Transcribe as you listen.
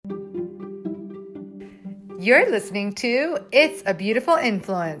You're listening to It's a Beautiful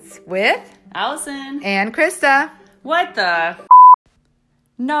Influence with Allison and Krista. What the?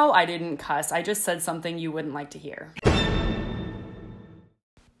 No, I didn't cuss. I just said something you wouldn't like to hear.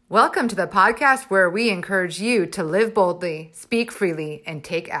 Welcome to the podcast where we encourage you to live boldly, speak freely, and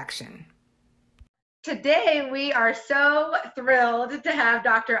take action. Today, we are so thrilled to have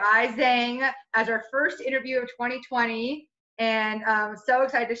Dr. Ai Zhang as our first interview of 2020, and so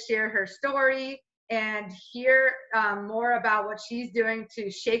excited to share her story and hear more about what she's doing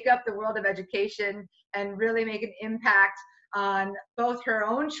to shake up the world of education and really make an impact on both her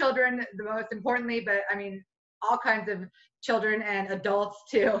own children, the most importantly, but I mean, all kinds of children and adults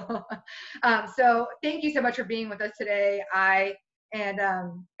too. So thank you so much for being with us today. I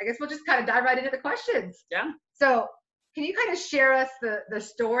guess we'll just kind of dive right into the questions. Yeah. So can you kind of share us the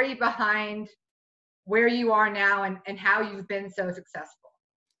story behind where you are now and how you've been so successful?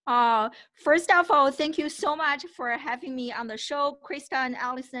 First of all, thank you so much for having me on the show, Krista and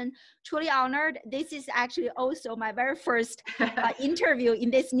Allison. Truly honored. This is actually also my very first interview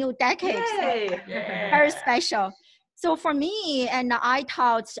in this new decade. Yay. So very special. So for me, and I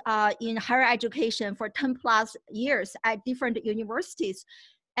taught in higher education for 10 plus years at different universities.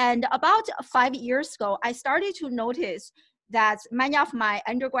 And about 5 years ago, I started to notice that many of my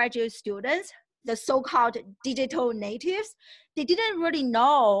undergraduate students, the so-called digital natives, they didn't really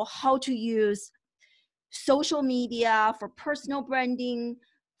know how to use social media for personal branding,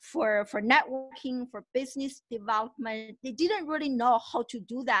 for networking, for business development. They didn't really know how to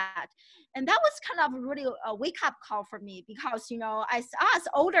do that. And that was kind of really a wake-up call for me because, you know, as us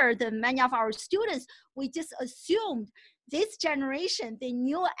older than many of our students, we just assumed this generation, they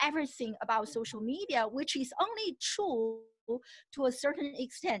knew everything about social media, which is only true to a certain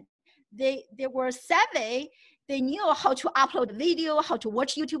extent. They were savvy. They knew how to upload video, how to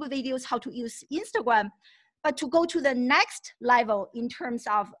watch YouTube videos, how to use Instagram. But to go to the next level in terms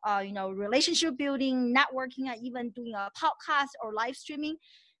of relationship building, networking, and even doing a podcast or live streaming,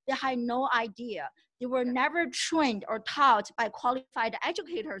 they had no idea. They were never trained or taught by qualified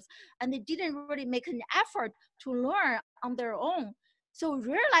educators, and they didn't really make an effort to learn on their own. So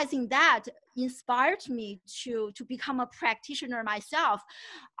realizing that inspired me to become a practitioner myself.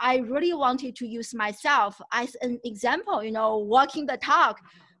 I really wanted to use myself as an example, walking the talk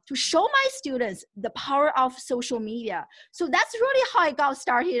to show my students the power of social media. So that's really how I got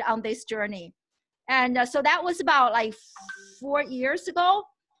started on this journey. And so that was about like 4 years ago.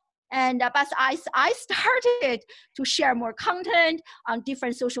 And but I started to share more content on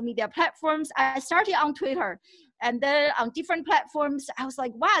different social media platforms. I started on Twitter. And then on different platforms, I was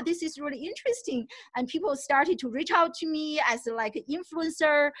like, wow, this is really interesting. And people started to reach out to me as like an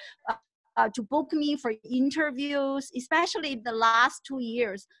influencer to book me for interviews, especially the last 2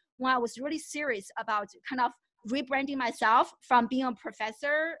 years when I was really serious about kind of rebranding myself from being a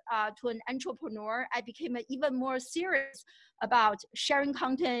professor to an entrepreneur. I became even more serious about sharing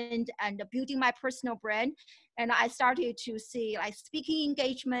content and building my personal brand. And I started to see like speaking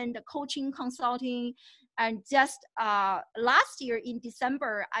engagement, coaching, consulting. And just last year in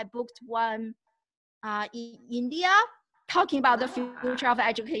December, I booked one in India, talking about the future of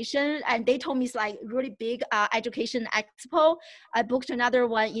education. And they told me it's like really big education expo. I booked another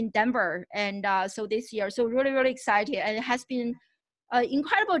one in Denver. And so this year, so really, really excited. And it has been an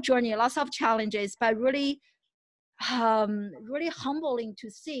incredible journey, lots of challenges, but really, really humbling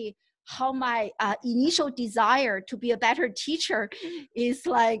to see how my initial desire to be a better teacher is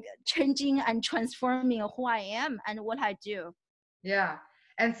like changing and transforming who I am and what I do. Yeah.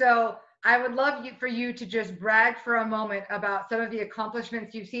 And so I would love for you to just brag for a moment about some of the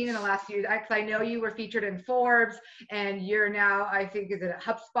accomplishments you've seen in the last few years. Because I know you were featured in Forbes, and you're now, I think, is it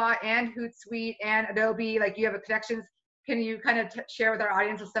HubSpot and Hootsuite and Adobe? Like you have connections. Can you kind of share with our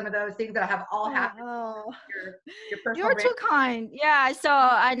audience with some of those things that have all happened? Your personal You're brand? too kind. Yeah. So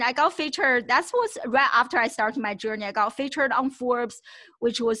and I got featured. That was right after I started my journey. I got featured on Forbes,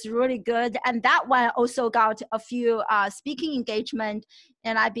 which was really good. And that one also got a few speaking engagement.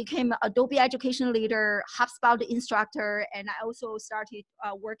 And I became Adobe Education Leader, HubSpot instructor, and I also started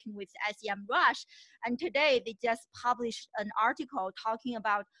working with SEMrush. And today they just published an article talking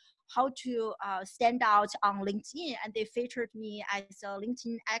about how to stand out on LinkedIn, and they featured me as a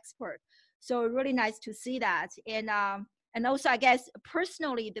LinkedIn expert. So really nice to see that. And also, I guess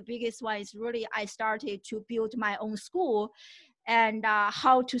personally, the biggest one is really I started to build my own school, and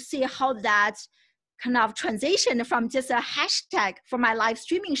how to see how that kind of transition from just a hashtag for my live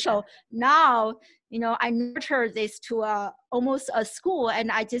streaming show. Now, I nurture this to almost a school,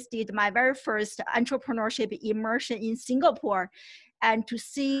 and I just did my very first entrepreneurship immersion in Singapore, and to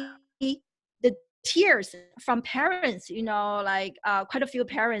see the tears from parents, like quite a few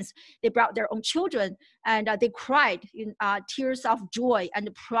parents, they brought their own children and they cried in tears of joy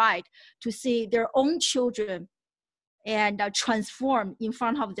and pride to see their own children and transform in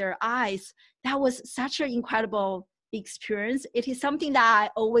front of their eyes. That was such an incredible experience. It is something that I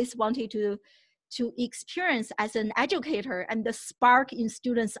always wanted to experience as an educator, and the spark in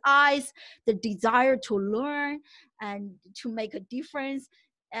students' eyes, the desire to learn and to make a difference.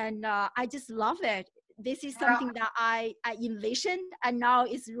 And I just love it. This is something that I envisioned, and now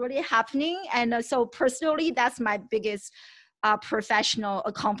it's really happening. And so personally, that's my biggest professional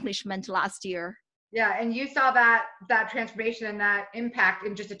accomplishment last year. Yeah, and you saw that transformation and that impact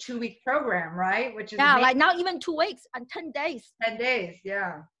in just a 2-week program, right? Which is amazing. Like not even 2 weeks and 10 days. 10 days,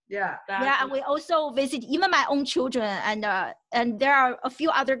 yeah. Yeah. And we also visit even my own children, and there are a few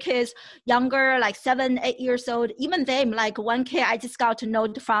other kids younger, like 7, 8 years old. Even them, like one kid, I just got a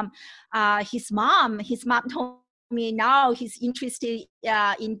note from his mom. His mom told me now he's interested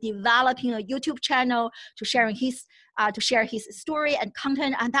in developing a YouTube channel to share his story and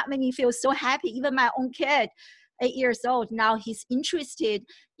content, and that made me feel so happy. Even my own kid, 8 years old, now he's interested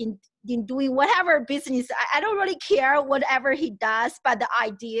in doing whatever business. I don't really care whatever he does, but the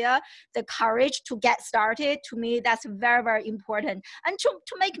idea, the courage to get started, to me, that's very, very important. And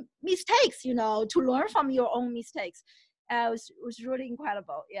to make mistakes, to learn from your own mistakes. Was really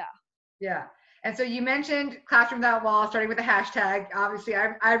incredible. Yeah. Yeah. And so you mentioned Classroom Without Walls, starting with the hashtag. Obviously,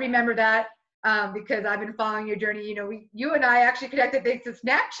 I remember that because I've been following your journey. You and I actually connected thanks to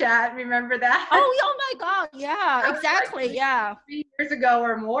Snapchat. Remember that? Oh my God. Yeah, exactly. Like yeah. 3 years ago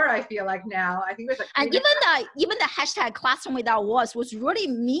or more, I feel like now. I think it was like. And even the hashtag Classroom Without Walls was really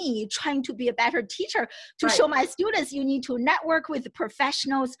me trying to be a better teacher, to show my students you need to network with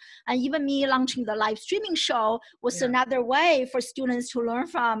professionals. And even me launching the live streaming show was another way for students to learn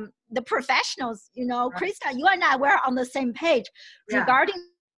from the professionals. Krista, you and I were on the same page regarding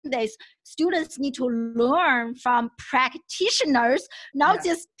this. Students need to learn from practitioners, not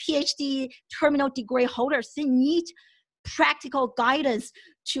just PhD terminal degree holders. They need practical guidance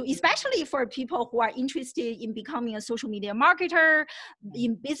especially for people who are interested in becoming a social media marketer,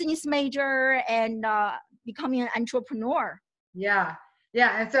 in business major, and becoming an entrepreneur. Yeah.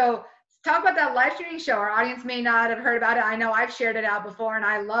 And so talk about that live streaming show. Our audience may not have heard about it. I know I've shared it out before, and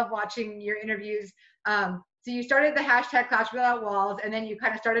I love watching your interviews. So you started the hashtag Classroom Without Walls, and then you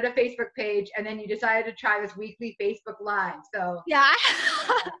kind of started a Facebook page, and then you decided to try this weekly Facebook Live. So yeah,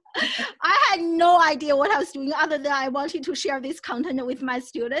 I had no idea what I was doing other than I wanted to share this content with my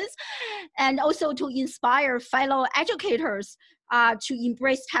students, and also to inspire fellow educators to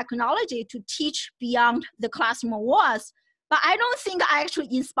embrace technology to teach beyond the classroom walls. But I don't think I actually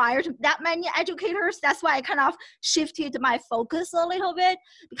inspired that many educators. That's why I kind of shifted my focus a little bit,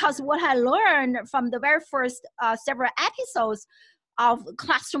 because what I learned from the very first several episodes of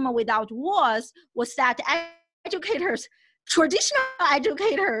Classroom Without Walls was that educators, traditional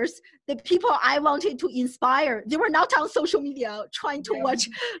educators, the people I wanted to inspire, they were not on social media trying to watch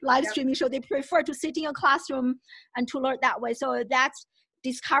live streaming show. They prefer to sit in a classroom and to learn that way. So that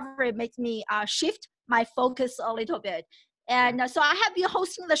discovery makes me shift my focus a little bit. And so I have been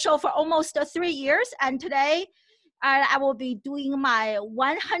hosting the show for almost 3 years. And today I will be doing my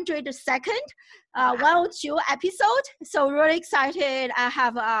 102nd 102 episode. So really excited. I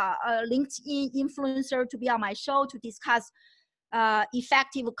have a LinkedIn influencer to be on my show to discuss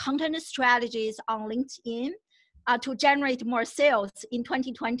effective content strategies on LinkedIn to generate more sales in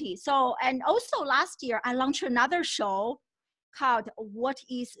 2020. So, and also last year I launched another show called What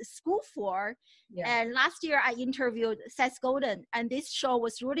is School For? And last year I interviewed Seth Godin, and this show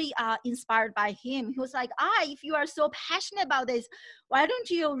was really inspired by him. He was like, if you are so passionate about this, why don't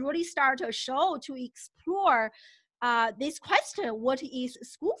you really start a show to explore this question, what is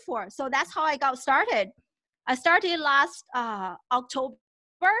school for? So that's how I got started. I started last October,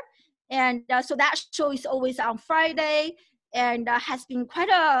 and so that show is always on Friday. And has been quite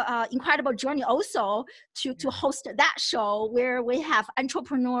a incredible journey also to host that show, where we have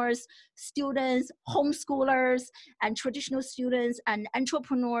entrepreneurs, students, homeschoolers, and traditional students, and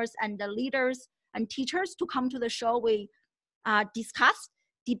entrepreneurs, and the leaders and teachers to come to the show. We discuss,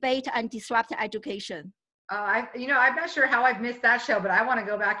 debate, and disrupt education. I'm not sure how I've missed that show, but I want to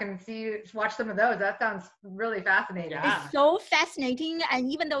go back and watch some of those. That sounds really fascinating. Yeah. It's so fascinating.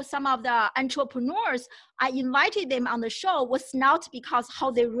 And even though some of the entrepreneurs, I invited them on the show, was not because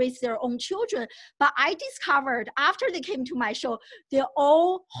how they raise their own children, but I discovered after they came to my show, they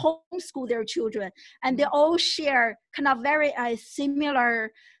all homeschool their children, and they all share kind of very similar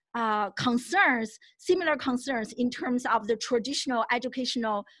similar concerns in terms of the traditional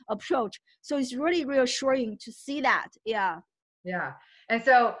educational approach. So it's really reassuring to see that. Yeah. Yeah. And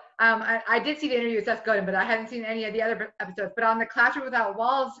so I did see the interview with Seth Godin, but I haven't seen any of the other episodes. But on the Classroom Without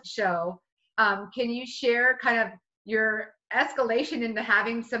Walls show, can you share kind of your escalation into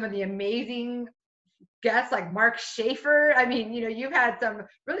having some of the amazing guests like Mark Schaefer? I mean, you've had some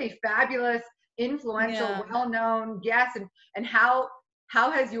really fabulous, influential, well-known guests, and how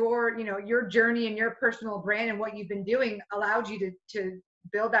has your journey and your personal brand and what you've been doing allowed you to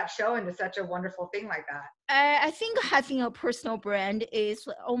build that show into such a wonderful thing like that? I think having a personal brand is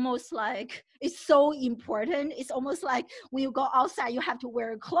almost like, it's so important. It's almost like when you go outside, you have to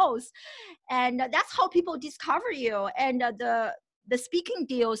wear clothes. And that's how people discover you. And the speaking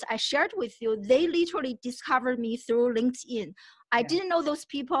deals I shared with you, they literally discovered me through LinkedIn. I didn't know those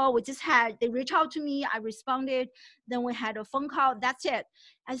people. They reached out to me. I responded. Then we had a phone call. That's it.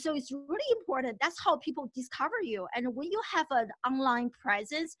 And so it's really important. That's how people discover you. And when you have an online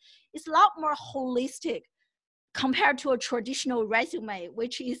presence, it's a lot more holistic compared to a traditional resume,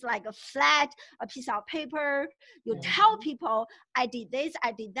 which is like a piece of paper. You tell people, I did this,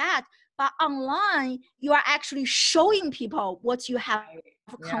 I did that. But online, you are actually showing people what you have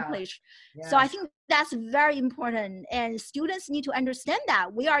accomplished. So I think that's very important. And students need to understand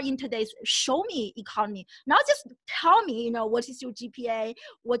that we are in today's show me economy. Not just tell me, what is your GPA,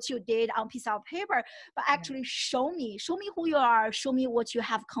 what you did on piece of paper, but actually show me who you are, show me what you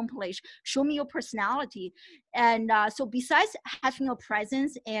have accomplished, show me your personality. And so besides having a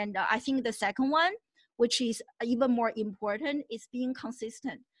presence, and I think the second one, which is even more important, is being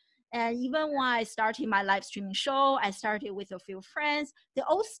consistent. And even when I started my live streaming show, I started with a few friends, they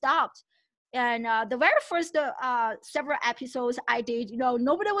all stopped. And the very first several episodes I did,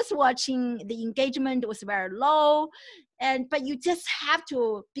 nobody was watching, the engagement was very low. But you just have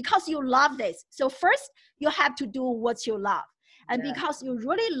to, because you love this. So first you have to do what you love. And because you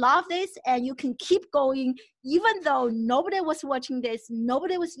really love this and you can keep going, even though nobody was watching this,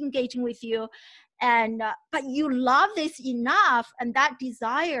 nobody was engaging with you, but you love this enough, and that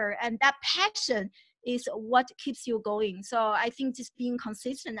desire and that passion is what keeps you going. So I think just being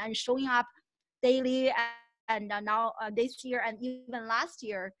consistent and showing up daily, and now this year and even last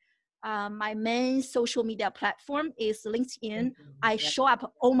year, my main social media platform is LinkedIn. I show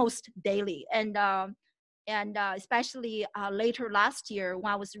up almost daily, and especially later last year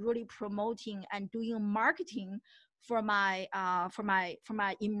when I was really promoting and doing marketing for my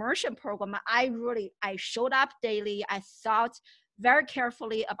immersion program, I showed up daily. I thought very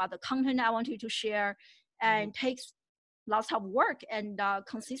carefully about the content I wanted to share, and it takes lots of work and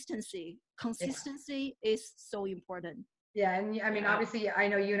consistency. Consistency is so important. Yeah, and I mean, obviously, I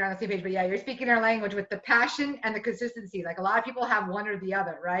know you and I are on the same page, but you're speaking our language with the passion and the consistency. Like a lot of people have one or the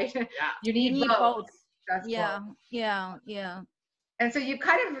other, right? Yeah. You need both. That's Yeah. And so you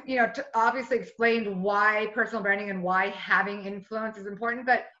kind of, obviously explained why personal branding and why having influence is important,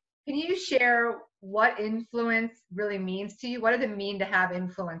 but can you share what influence really means to you? What does it mean to have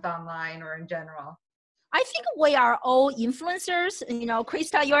influence online or in general? I think we are all influencers.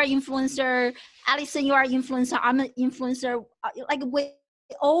 Krista, you're an influencer. Allison, you are an influencer. I'm an influencer. Like we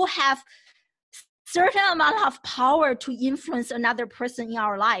all have certain amount of power to influence another person in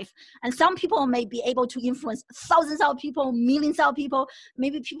our life. And some people may be able to influence thousands of people, millions of people.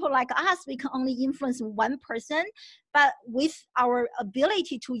 Maybe people like us, we can only influence one person. But with our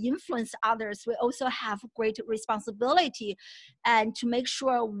ability to influence others, we also have great responsibility and to make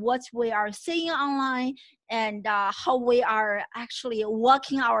sure what we are saying online and how we are actually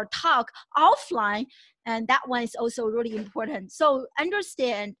walking our talk offline. And that one is also really important. So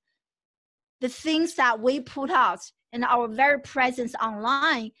understand the things that we put out and our very presence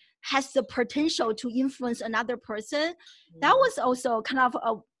online has the potential to influence another person. That was also kind of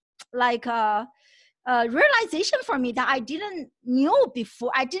a realization for me that I didn't know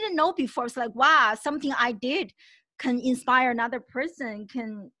before. It's like, wow, something I did can inspire another person,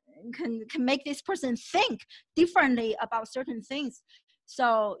 can make this person think differently about certain things.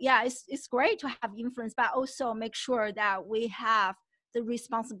 So yeah, it's great to have influence, but also make sure that we have the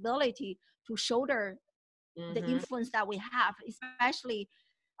responsibility to shoulder the influence that we have, especially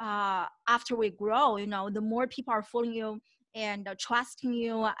after we grow. The more people are following you and trusting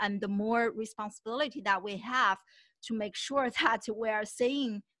you, and the more responsibility that we have to make sure that we are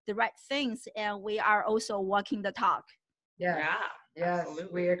saying the right things and we are also walking the talk. Yes,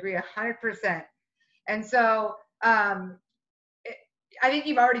 we agree 100%. And so I think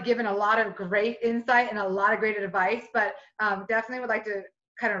you've already given a lot of great insight and a lot of great advice, but definitely would like to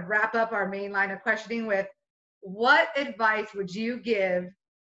kind of wrap up our main line of questioning with, what advice would you give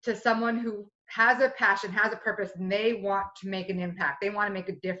to someone who has a passion, has a purpose, and they want to make an impact, they want to make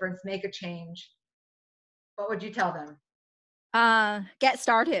a difference, make a change, what would you tell them? Get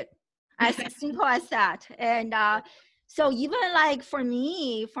started. As simple as that. And so even like for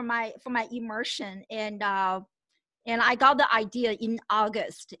me, for my immersion, and I got the idea in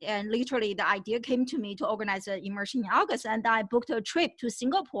August, and literally the idea came to me to organize an immersion in August, and I booked a trip to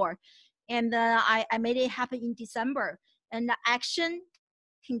Singapore, and I made it happen in December. And the action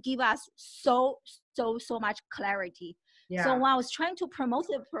can give us so much clarity. Yeah. So when I was trying to promote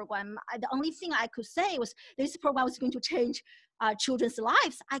the program, the only thing I could say was this program was going to change children's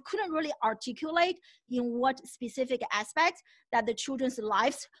lives. I couldn't really articulate in what specific aspects that the children's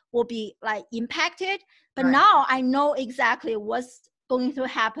lives will be like impacted. But now I know exactly what's going to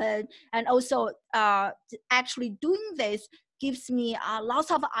happen. And also actually doing this gives me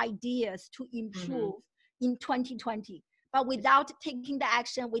lots of ideas to improve in 2020. But without taking the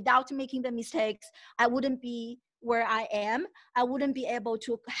action, without making the mistakes, I wouldn't be where I am. I wouldn't be able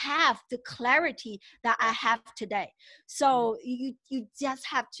to have the clarity that I have today. So you just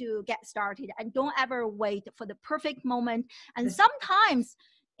have to get started and don't ever wait for the perfect moment. And sometimes,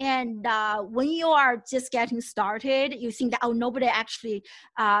 and when you are just getting started, you think that, oh, nobody actually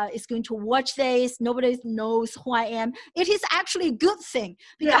is going to watch this. Nobody knows who I am. It is actually a good thing,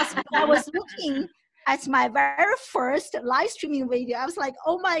 because when I was looking at my very first live streaming video, I was like,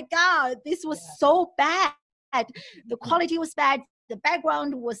 oh my God, this was so bad. The quality was bad. The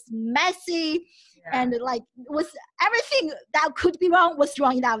background was messy, and like was everything that could be wrong was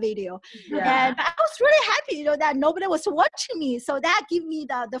wrong in that video. And I was really happy, that nobody was watching me. So that gave me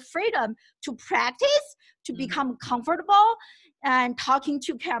the freedom to practice, to become comfortable and talking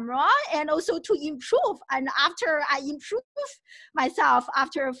to camera, and also to improve. And after I improved myself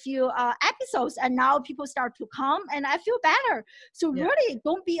after a few episodes, and now people start to come and I feel better. So really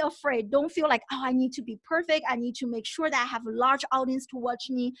don't be afraid. Don't feel like, oh, I need to be perfect. I need to make sure that I have a large audience to watch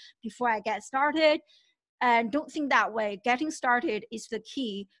me before I get started. And don't think that way. Getting started is the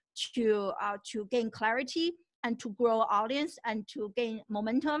key to gain clarity and to grow audience and to gain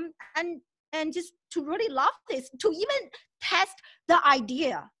momentum, and just to really love this, to even test the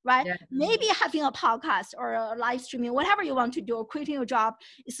idea, right? Maybe having a podcast or a live streaming, whatever you want to do, or quitting your job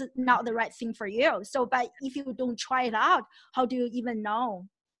is not the right thing for you. So, but if you don't try it out, how do you even know?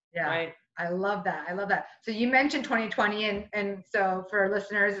 I love that. I love that. So you mentioned 2020, and so for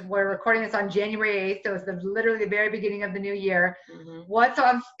listeners, we're recording this on January 8th, so it's literally the very beginning of the new year. What's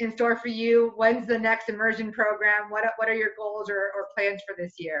in store for you? When's the next immersion program? What are your goals or plans for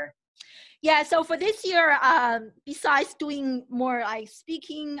this year? Yeah, so for this year, besides doing more like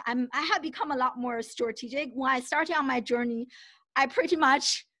speaking, I have become a lot more strategic. When I started on my journey, I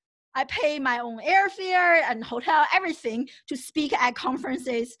pay my own airfare and hotel, everything to speak at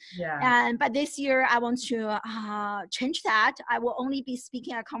conferences. But this year, I want to change that. I will only be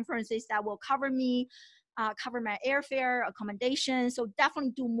speaking at conferences that will cover me, cover my airfare, accommodation. So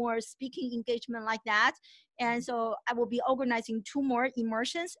definitely do more speaking engagement like that. And so I will be organizing 2 more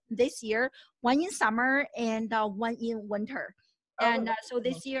immersions this year, one in summer and one in winter. And so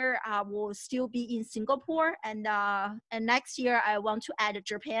this year will still be in Singapore, and next year I want to add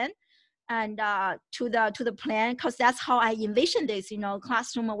Japan and to the plan, because that's how I envision this,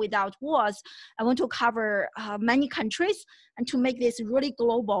 classroom without walls. I want to cover many countries and to make this really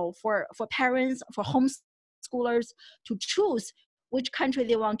global for parents, for homeschoolers to choose which country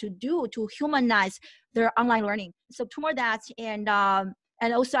they want to do to humanize their online learning. So 2 more that, and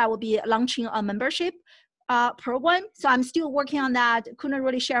also I will be launching a membership program. So I'm still working on that. Couldn't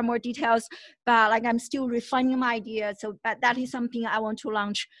really share more details, but like I'm still refining my idea. So that is something I want to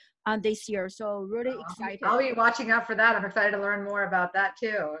launch this year. So really excited. I'll be watching out for that. I'm excited to learn more about that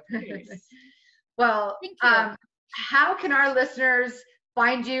too. Well, how can our listeners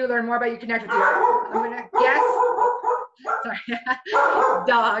find you, learn more about you, connect with you? I'm going to guess. Sorry,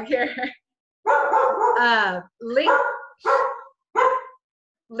 dog here.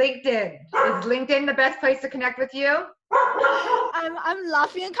 LinkedIn. Is LinkedIn the best place to connect with you? I'm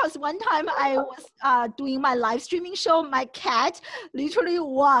laughing because one time I was doing my live streaming show. My cat literally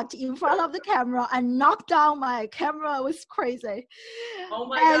walked in front of the camera and knocked down my camera. It was crazy. Oh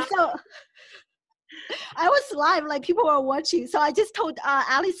my God. So I was live, like people were watching. So I just told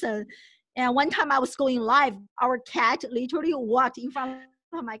Allison, and one time I was going live, our cat literally walked in front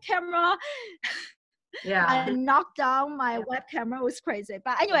of my camera. I knocked down my web camera. It was crazy.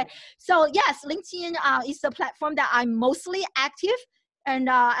 But anyway, so yes, LinkedIn is the platform that I'm mostly active. And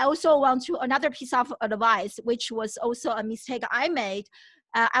I also want to, another piece of advice, which was also a mistake I made.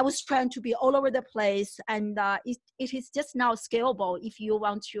 I was trying to be all over the place, and it is just not scalable if you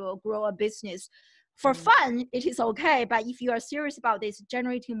want to grow a business. For fun, it is okay, but if you are serious about this,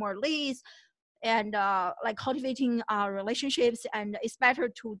 generating more leads and like cultivating relationships, and it's better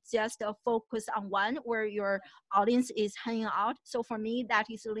to just focus on one where your audience is hanging out. So for me, that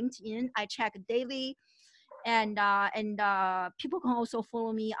is LinkedIn. I check daily. And people can also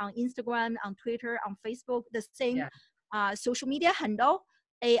follow me on Instagram, on Twitter, on Facebook, the same social media handle,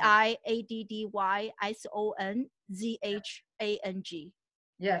 AIADDYSONZHANG.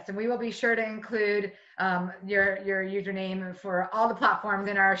 Yes, and we will be sure to include your username for all the platforms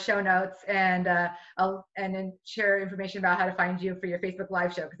in our show notes, and then share information about how to find you for your Facebook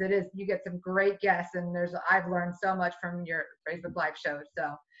Live show, because you get some great guests, and I've learned so much from your Facebook Live shows.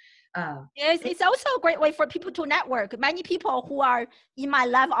 So yes, it's also a great way for people to network. Many people who are in my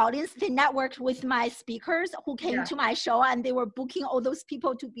live audience, they networked with my speakers who came to my show, and they were booking all those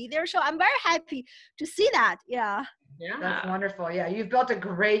people to be there. So I'm very happy to see that. Yeah. That's wonderful. Yeah, you've built a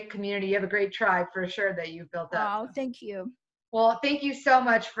great community. You have a great tribe for sure that you've built up. Oh, thank you. Well, thank you so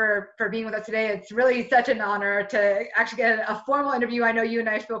much for being with us today. It's really such an honor to actually get a formal interview. I know you and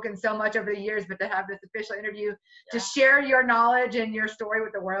I have spoken so much over the years, but to have this official interview to share your knowledge and your story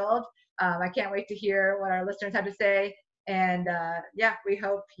with the world. I can't wait to hear what our listeners have to say. And we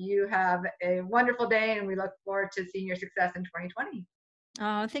hope you have a wonderful day, and we look forward to seeing your success in 2020.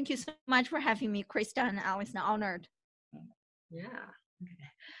 Thank you so much for having me, Krista and Alice. I'm honored. Yeah. Okay.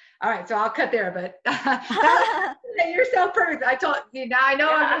 All right, so I'll cut there, but you're so perfect. I told you, now I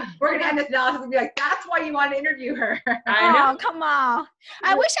know we're going to end this now. It's going to be like, that's why you want to interview her. I know. Oh, come on.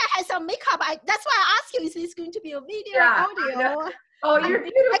 I wish I had some makeup. That's why I asked you, is this going to be a video or audio? Oh, you're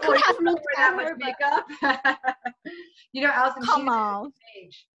beautiful. I could have looked that much makeup. Allison, come on.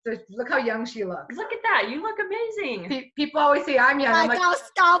 Age. So look how young she looks. Look at that. You look amazing. People always say I'm young. I'm like, oh,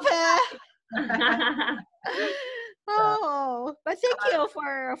 stop it. Oh, but thank you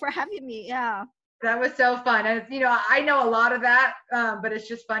for having me. Yeah. That was so fun. And I know a lot of that, but it's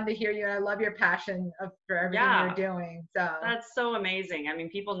just fun to hear you. And I love your passion for everything you're doing. So that's so amazing. I mean,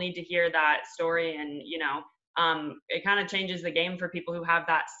 people need to hear that story, and it kind of changes the game for people who have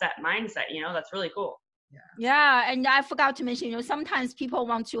that set mindset. That's really cool. Yeah. And I forgot to mention, sometimes people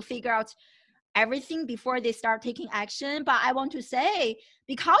want to figure out everything before they start taking action. But I want to say,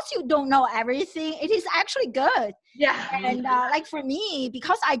 because you don't know everything, it is actually good. Yeah. And like for me,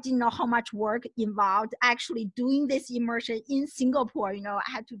 because I didn't know how much work involved actually doing this immersion in Singapore, I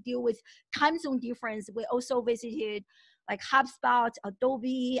had to deal with time zone difference. We also visited like HubSpot,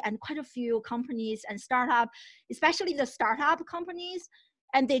 Adobe, and quite a few companies and startup, especially the startup companies,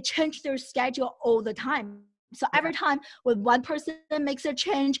 and they change their schedule all the time. So every time when one person makes a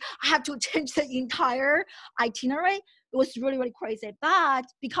change, I have to change the entire itinerary. It was really, really crazy. But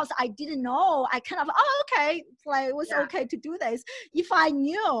because I didn't know, I kind of, okay, it was okay to do this. If I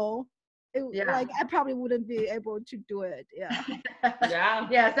knew, I probably wouldn't be able to do it. Yeah.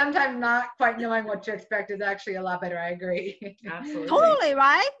 Yeah. Sometimes not quite knowing what to expect is actually a lot better. I agree. Absolutely. Totally,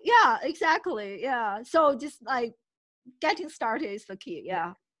 right? Yeah, exactly. Yeah. So just like getting started is the key.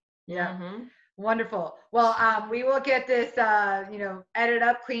 Yeah. Yeah. Mm-hmm. Wonderful. Well, we will get this, edited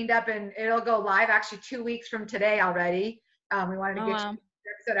up, cleaned up, and it'll go live actually 2 weeks from today already. We wanted to get your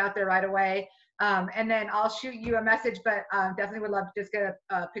episode out there right away. And then I'll shoot you a message, but definitely would love to just get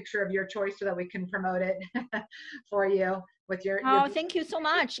a picture of your choice so that we can promote it for you with your. Thank you so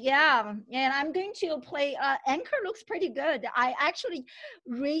much. Yeah. And I'm going to play, Anchor looks pretty good. I actually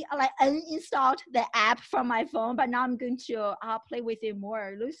uninstalled the app from my phone, but now I'm going to play with it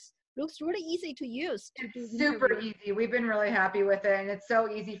more. Looks really easy to use. It's super easy. We've been really happy with it, and it's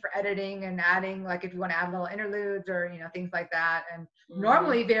so easy for editing and adding, like if you want to add little interludes or things like that. And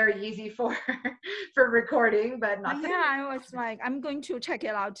normally very easy for recording, but not. I was like, I'm going to check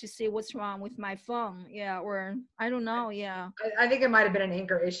it out to see what's wrong with my phone. Yeah, or I don't know. Yeah. I think it might have been an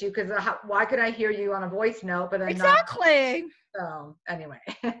Anchor issue, because why could I hear you on a voice note, but then exactly. So anyway.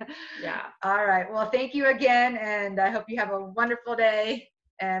 Yeah. All right. Well, thank you again, and I hope you have a wonderful day.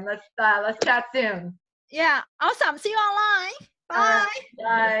 And let's chat soon. Yeah, awesome. See you online. Bye.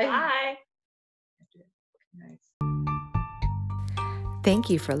 Bye.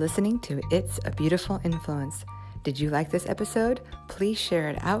 Thank you for listening to It's a Beautiful Influence. Did you like this episode? Please share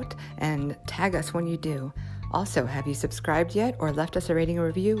it out and tag us when you do. Also, have you subscribed yet or left us a rating or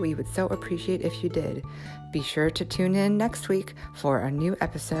review? We would so appreciate if you did. Be sure to tune in next week for a new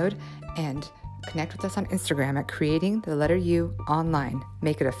episode, and connect with us on Instagram at creating the letter U online.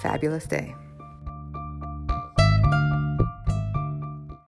 Make it a fabulous day.